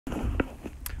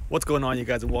What's going on, you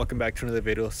guys, and welcome back to another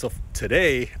video. So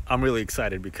today I'm really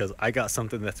excited because I got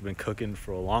something that's been cooking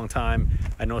for a long time.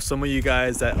 I know some of you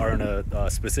guys that are in a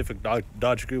specific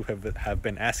Dodge group have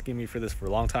been asking me for this for a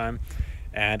long time,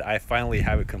 and I finally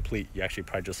have it complete. You actually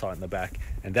probably just saw it in the back,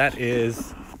 and that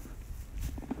is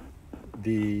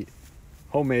the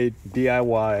homemade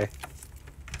DIY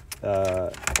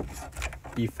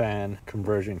e-fan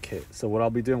conversion kit. So what I'll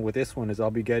be doing with this one is I'll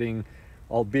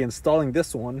be installing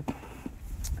this one,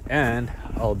 and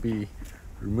I'll be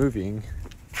removing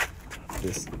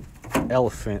this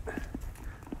elephant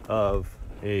of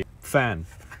a fan,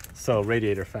 so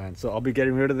radiator fan. So I'll be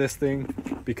getting rid of this thing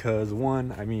because,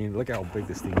 one, I mean, look how big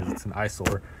this thing is, it's an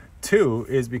eyesore. Two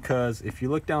is because if you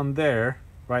look down there,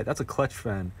 right, that's a clutch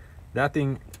fan. That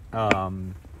thing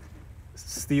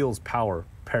steals power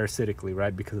parasitically,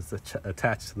 right, because it's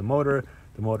attached to the motor.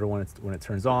 The motor, when it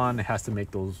turns on, it has to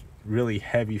make those really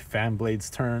heavy fan blades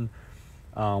turn,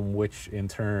 which in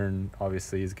turn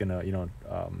obviously is gonna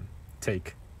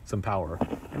take some power,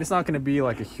 and it's not gonna be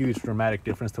like a huge dramatic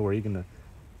difference to where you're gonna,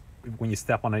 when you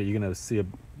step on it, you're gonna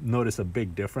notice a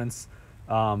big difference,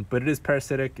 but it is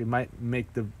parasitic. It might make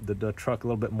the truck a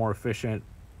little bit more efficient,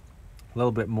 a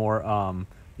little bit more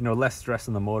less stress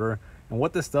on the motor. And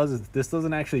what this does is this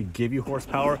doesn't actually give you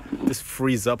horsepower, this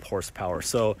frees up horsepower.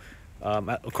 So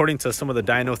according to some of the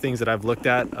dyno things that I've looked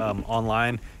at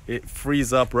online, it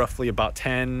frees up roughly about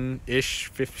 10-ish,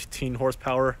 15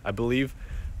 horsepower, I believe.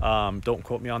 Don't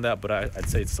quote me on that, but I'd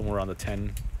say it's somewhere around the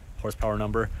 10 horsepower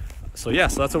number. So yeah,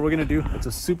 so that's what we're gonna do. It's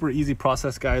a super easy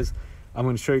process, guys. I'm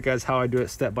gonna show you guys how I do it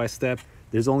step by step.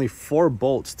 There's only 4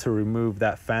 bolts to remove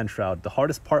that fan shroud. The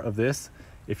hardest part of this,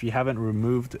 if you haven't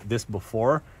removed this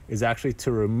before, is actually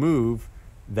to remove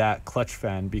that clutch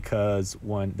fan, because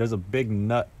when there's a big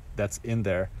nut that's in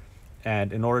there,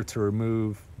 and in order to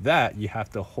remove that, you have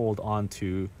to hold on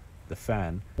to the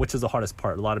fan, which is the hardest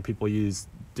part. A lot of people use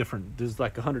there's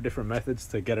like 100 different methods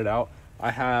to get it out.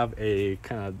 I have a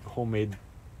kind of homemade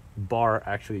bar,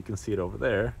 actually you can see it over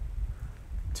there,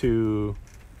 to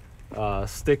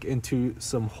stick into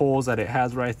some holes that it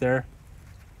has right there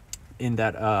in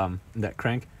that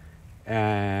crank,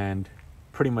 and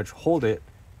pretty much hold it.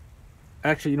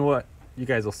 Actually, you know what, you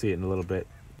guys will see it in a little bit.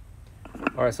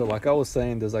 All right, so like I was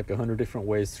saying, there's like 100 different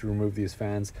ways to remove these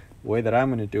fans. The way that I'm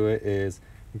going to do it is,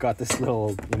 got this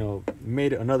little,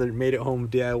 made it home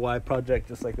DIY project,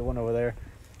 just like the one over there.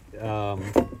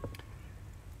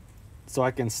 So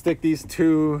I can stick these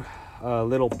 2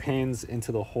 little pins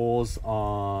into the holes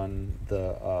on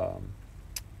the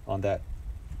on that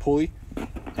pulley,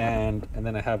 and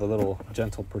then I have a little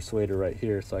gentle persuader right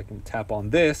here, so I can tap on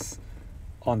this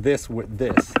with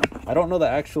this. I don't know the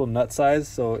actual nut size,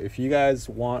 so if you guys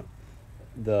want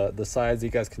the size, you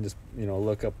guys can just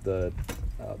look up the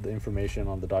information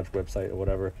on the Dodge website or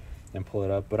whatever and pull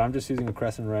it up. But I'm just using a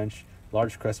crescent wrench,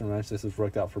 large crescent wrench. This has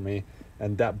worked out for me.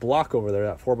 And that block over there,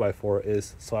 that 4x4,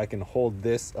 is so I can hold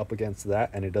this up against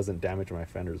that and it doesn't damage my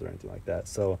fenders or anything like that.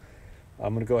 So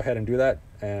I'm gonna go ahead and do that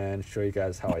and show you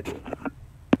guys how I do it.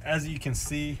 As you can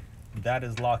see, that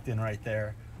is locked in right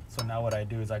there. So now what I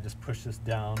do is I just push this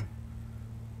down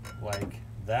like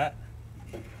that.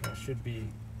 It should be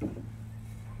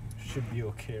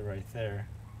okay right there.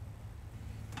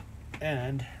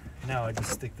 And now I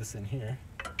just stick this in here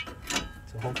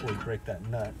to hopefully break that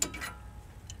nut.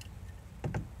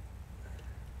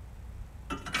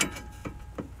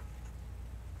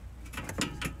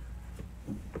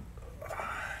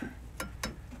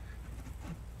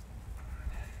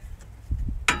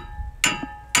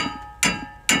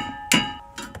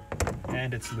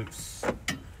 And it's loose.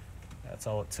 That's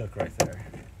all it took right there.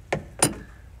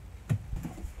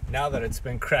 Now that it's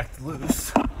been cracked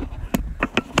loose,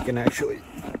 I can actually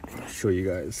show you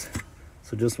guys.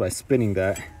 So just by spinning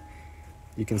that,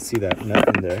 you can see that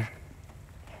nut in there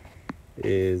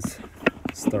is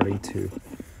starting to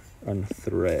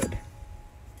unthread.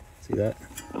 See that?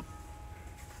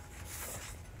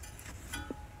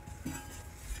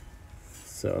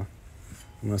 So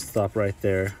I'm gonna stop right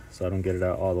there so I don't get it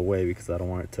out all the way, because I don't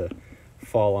want it to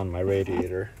fall on my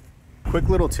radiator. Quick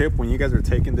little tip when you guys are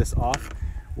taking this off: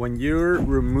 when you're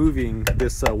removing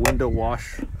this window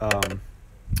wash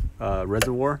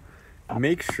reservoir,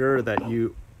 make sure that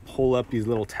you pull up these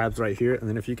little tabs right here, and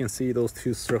then if you can see those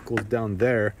 2 circles down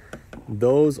there,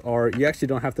 those are, you actually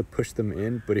don't have to push them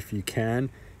in, but if you can,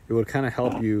 it would kind of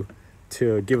help you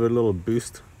to give it a little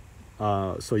boost,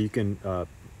 so you can kind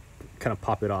of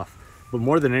pop it off. But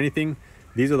more than anything,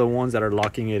 these are the ones that are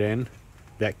locking it in,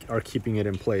 that are keeping it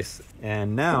in place.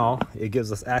 And now it gives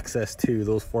us access to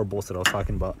those 4 bolts that I was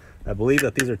talking about. I believe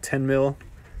that these are 10 mil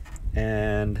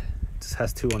and just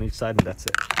has 2 on each side, and that's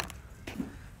it.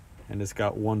 and it's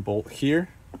got one bolt here,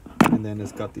 and then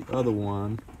it's got the other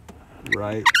one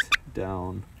right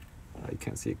down. You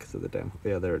can't see it because of the damn,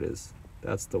 yeah, there it is.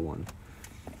 That's the one.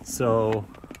 So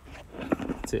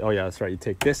oh yeah, that's right, you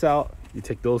take this out, you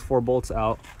take those 4 bolts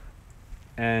out,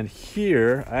 and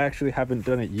here I actually haven't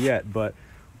done it yet, but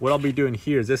what I'll be doing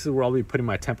here is this is where I'll be putting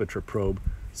my temperature probe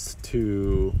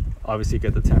to obviously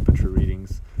get the temperature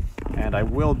readings. And I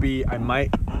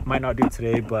might not do it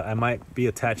today, but I might be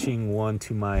attaching one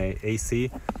to my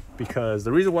AC, because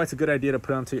the reason why it's a good idea to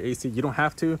put it onto your AC, you don't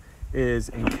have to, is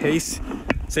in case,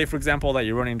 say for example that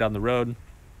you're running down the road,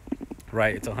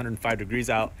 right, it's 105 degrees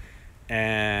out,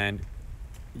 and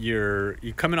you're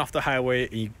coming off the highway,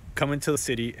 and you come into the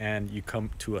city and you come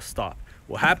to a stop.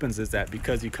 What happens is that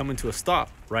because you come into a stop,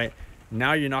 right,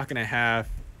 now you're not going to have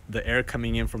the air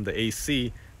coming in from the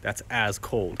AC that's as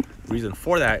cold. The reason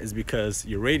for that is because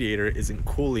your radiator isn't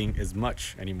cooling as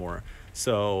much anymore.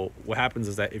 So what happens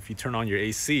is that if you turn on your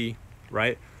AC,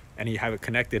 right, and you have it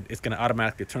connected, it's going to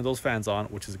automatically turn those fans on,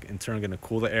 which is in turn going to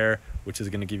cool the air, which is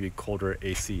going to give you colder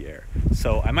AC air.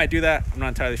 So I might do that. I'm not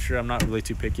entirely sure. I'm not really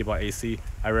too picky about AC.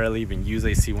 I rarely even use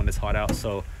AC when it's hot out,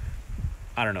 so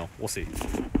I don't know, we'll see.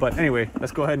 But anyway,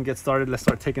 let's go ahead and get started. Let's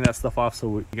start taking that stuff off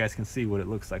so you guys can see what it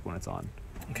looks like when it's on.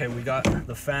 Okay, we got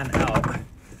the fan out.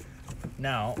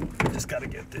 Now we just got to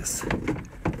get this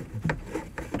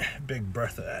big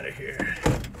Bertha out of here.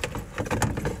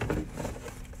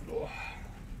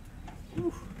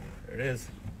 Whew, there it is.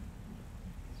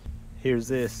 Here's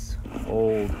this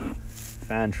old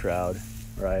fan shroud,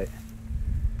 right,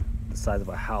 the size of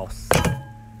a house,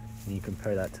 and you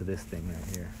compare that to this thing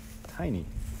right here. Tiny,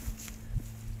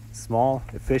 small,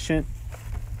 efficient,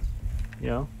 you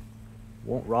know,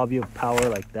 won't rob you of power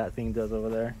like that thing does over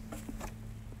there.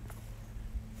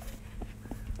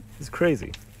 It's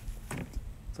crazy.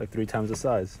 It's like 3 times the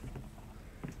size.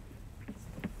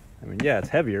 I mean, yeah, it's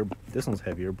heavier. This one's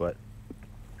heavier, but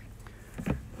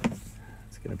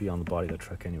it's gonna be on the body of the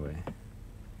truck anyway.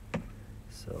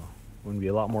 So, gonna be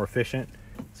a lot more efficient.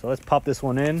 So let's pop this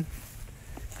one in,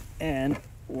 and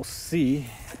we'll see.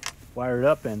 Wire it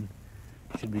up, and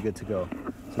it should be good to go.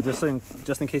 So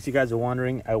just in case you guys are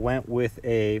wondering, I went with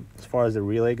as far as the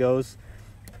relay goes,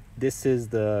 this is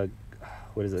the,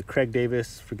 what is it, Craig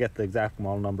Davis, forget the exact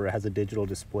model number. It has a digital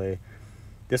display.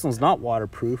 This one's not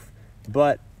waterproof,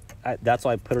 but that's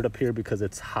why I put it up here, because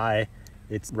it's high.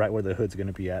 It's right where the hood's going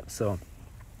to be at. So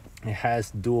it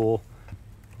has dual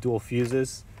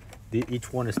fuses.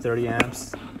 Each one is 30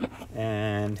 amps,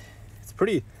 and it's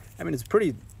pretty, I mean, it's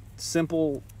pretty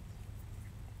simple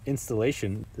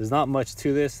installation. There's not much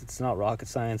to this. It's not rocket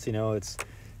science, you know. It's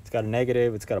got a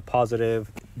negative, it's got a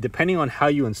positive. Depending on how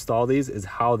you install these is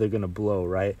how they're gonna blow,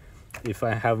 right? If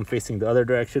I have them facing the other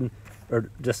direction, or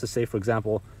just to say, for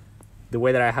example, the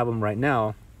way that I have them right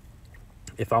now,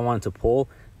 if I wanted to pull,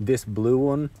 this blue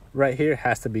one right here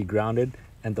has to be grounded,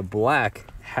 and the black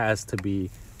has to be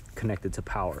connected to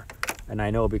power. And I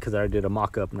know because I did a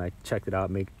mock-up and I checked it out,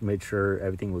 made sure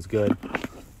everything was good.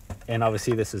 And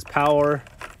obviously this is power.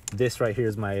 This right here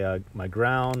is my my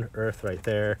ground, earth right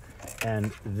there.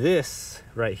 And this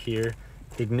right here,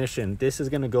 ignition. This is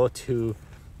gonna go to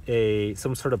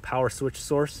some sort of power switch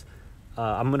source.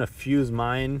 I'm gonna fuse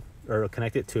mine, or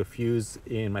connect it to a fuse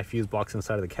in my fuse box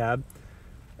inside of the cab.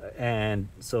 And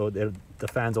so the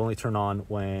fans only turn on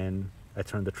when I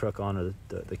turn the truck on, or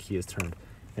the key is turned.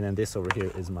 And then this over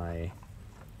here is my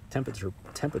temperature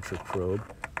probe,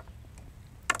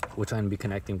 which I'm gonna be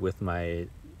connecting with my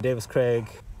Davis Craig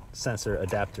sensor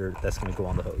adapter that's gonna go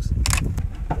on the hose.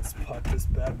 Let's pop this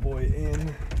bad boy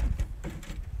in.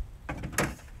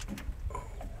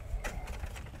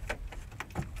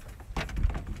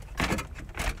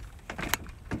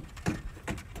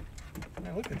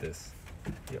 Man, look at this.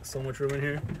 You got so much room in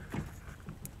here.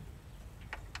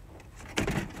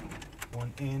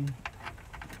 One in,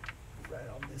 right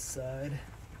on this side.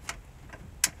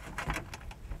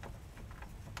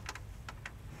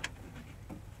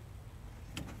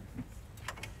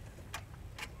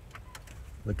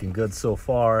 Looking good so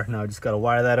far. Now I just gotta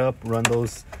wire that up, run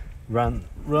those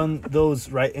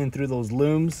right in through those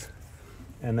looms,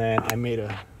 and then I made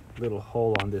a little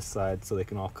hole on this side so they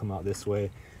can all come out this way,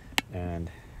 and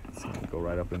it's gonna go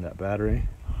right up in that battery,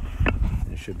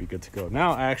 and it should be good to go.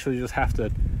 Now I actually just have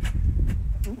to,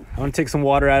 I want to take some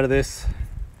water out of this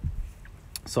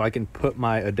so I can put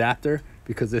my adapter,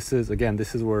 because this is, again,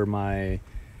 this is where my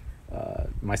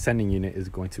my sending unit is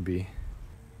going to be.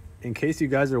 In case you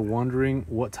guys are wondering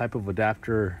what type of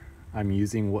adapter I'm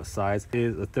using, what size, it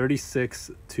is a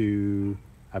 36 to,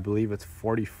 I believe it's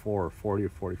 44, 40 or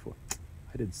 44.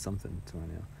 I did something to my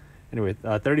nail. Anyway,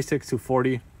 36 to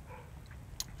 40.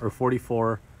 or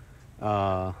 44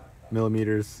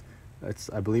 millimeters.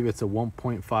 I believe it's a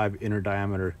 1.5 inner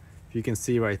diameter. If you can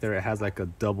see right there, it has like a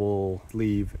double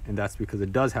sleeve, and that's because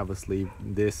it does have a sleeve.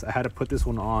 I had to put this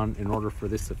one on in order for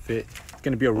this to fit. It's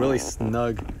going to be a really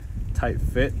snug, tight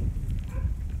fit,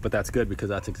 but that's good because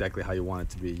that's exactly how you want it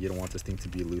to be. You don't want this thing to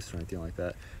be loose or anything like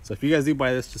that. So if you guys do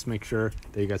buy this, just make sure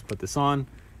that you guys put this on.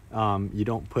 You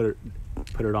don't put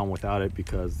it on without it,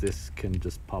 because this can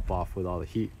just pop off with all the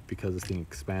heat because this thing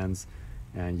expands,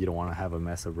 and you don't want to have a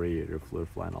mess of radiator fluid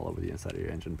flying all over the inside of your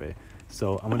engine bay.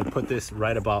 So I'm going to put this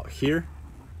right about here,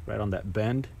 right on that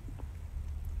bend,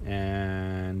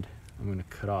 and I'm going to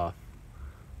cut off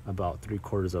about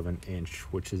 3/4 of an inch,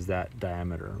 which is that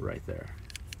diameter right there.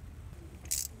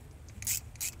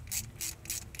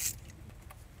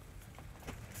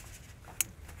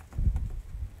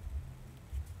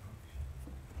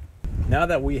 Now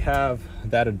that we have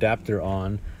that adapter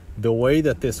on, the way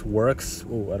that this works,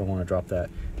 oh, I don't want to drop that,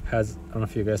 I don't know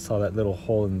if you guys saw that little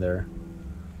hole in there,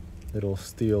 little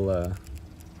steel,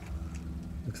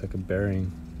 looks like a bearing.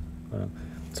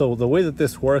 So the way that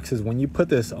this works is when you put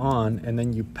this on and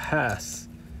then you pass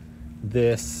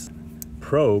this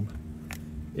probe,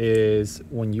 is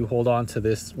when you hold on to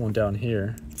this one down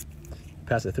here,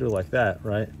 pass it through like that,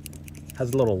 right? It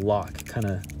has a little lock, kind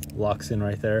of locks in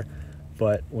right there.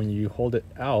 But when you hold it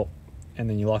out and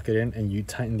then you lock it in and you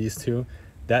tighten these two,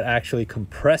 that actually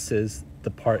compresses the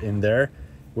part in there,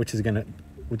 which is gonna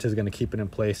keep it in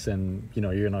place, and you know,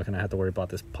 you're not gonna have to worry about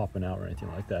this popping out or anything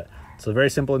like that. So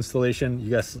very simple installation. You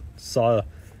guys saw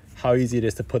how easy it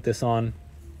is to put this on.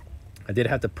 I did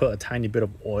have to put a tiny bit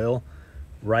of oil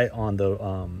right on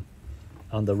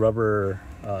the rubber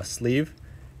sleeve,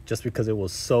 just because it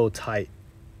was so tight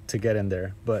to get in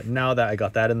there. But now that I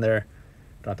got that in there,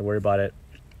 don't have to worry about it,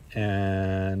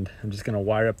 and I'm just gonna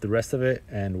wire up the rest of it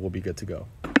and we'll be good to go.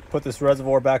 Put this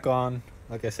reservoir back on.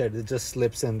 Like I said, it just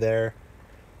slips in there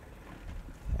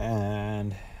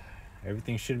and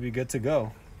everything should be good to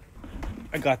go.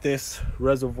 I got this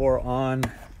reservoir on,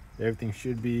 everything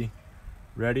should be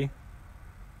ready.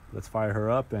 Let's fire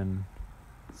her up and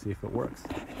see if it works.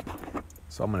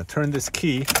 So I'm gonna turn this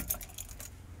key,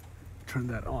 turn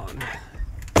that on.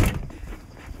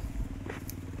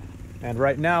 And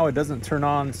right now it doesn't turn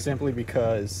on simply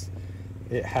because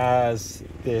it has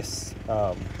this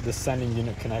this sending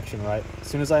unit connection, right? As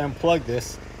soon as I unplug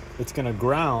this, it's gonna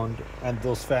ground and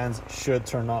those fans should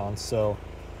turn on. So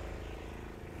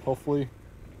hopefully,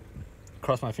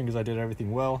 cross my fingers I did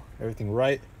everything well, everything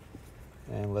right.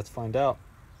 And let's find out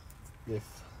if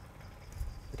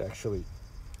it actually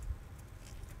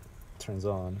turns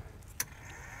on.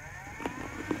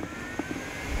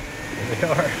 There they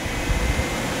are.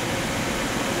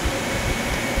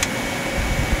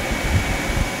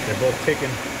 They're both kicking.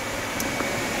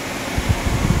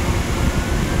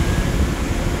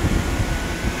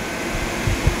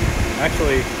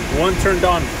 Actually, one turned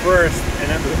on first and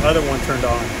then the other one turned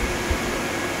on.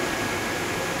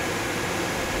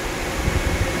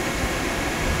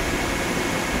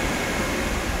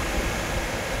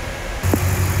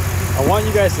 I want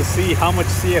you guys to see how much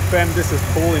CFM this is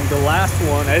pulling. The last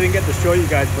one, I didn't get to show you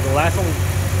guys, but the last one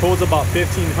pulls about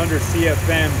 1500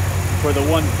 CFM for the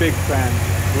one big fan.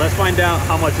 Let's find out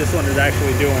how much this one is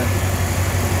actually doing.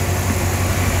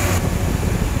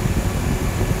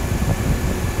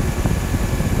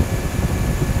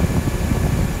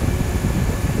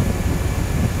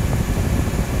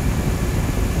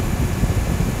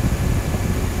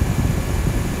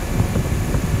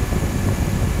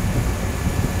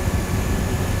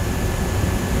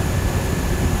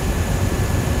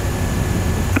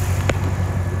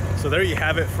 So there you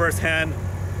have it firsthand.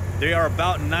 They are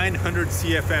about 900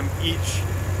 CFM each.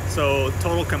 So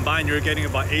total combined, you're getting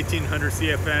about 1800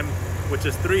 CFM, which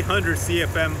is 300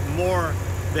 CFM more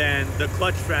than the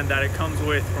clutch fan that it comes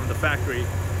with from the factory.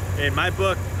 In my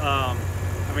book, I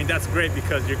mean, that's great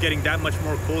because you're getting that much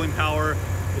more cooling power.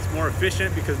 It's more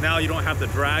efficient because now you don't have the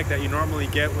drag that you normally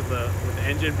get with the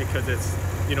engine, because it's,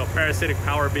 you know, parasitic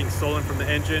power being stolen from the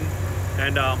engine.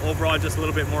 And overall, just a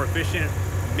little bit more efficient.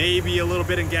 Maybe a little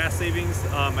bit in gas savings.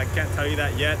 I can't tell you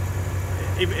that yet.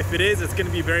 If it is, it's going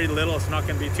to be very little. It's not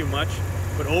going to be too much.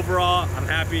 But overall, I'm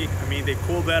happy. I mean, they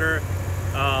cool better.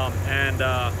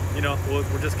 You know,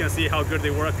 we're just going to see how good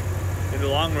they work in the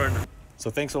long run. So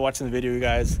thanks for watching the video, you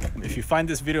guys. If you find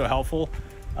this video helpful,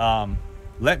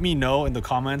 let me know in the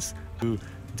comments to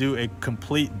do a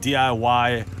complete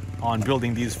DIY on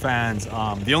building these fans.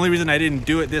 The only reason I didn't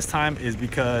do it this time is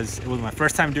because it was my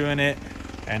first time doing it,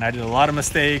 and I did a lot of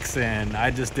mistakes, and I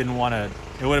just didn't want to.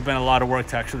 It would have been a lot of work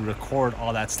to actually record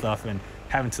all that stuff and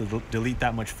having to delete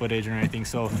that much footage or anything.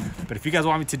 So, but if you guys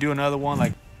want me to do another one,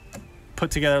 like put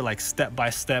together like step by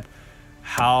step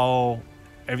how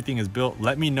everything is built,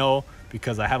 let me know,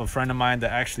 because I have a friend of mine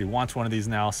that actually wants one of these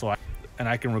now, so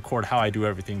I can record how I do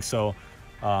everything. So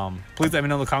please let me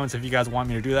know in the comments if you guys want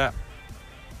me to do that.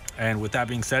 And with that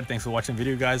being said, thanks for watching the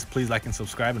video, guys. Please like and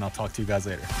subscribe, and I'll talk to you guys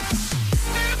later.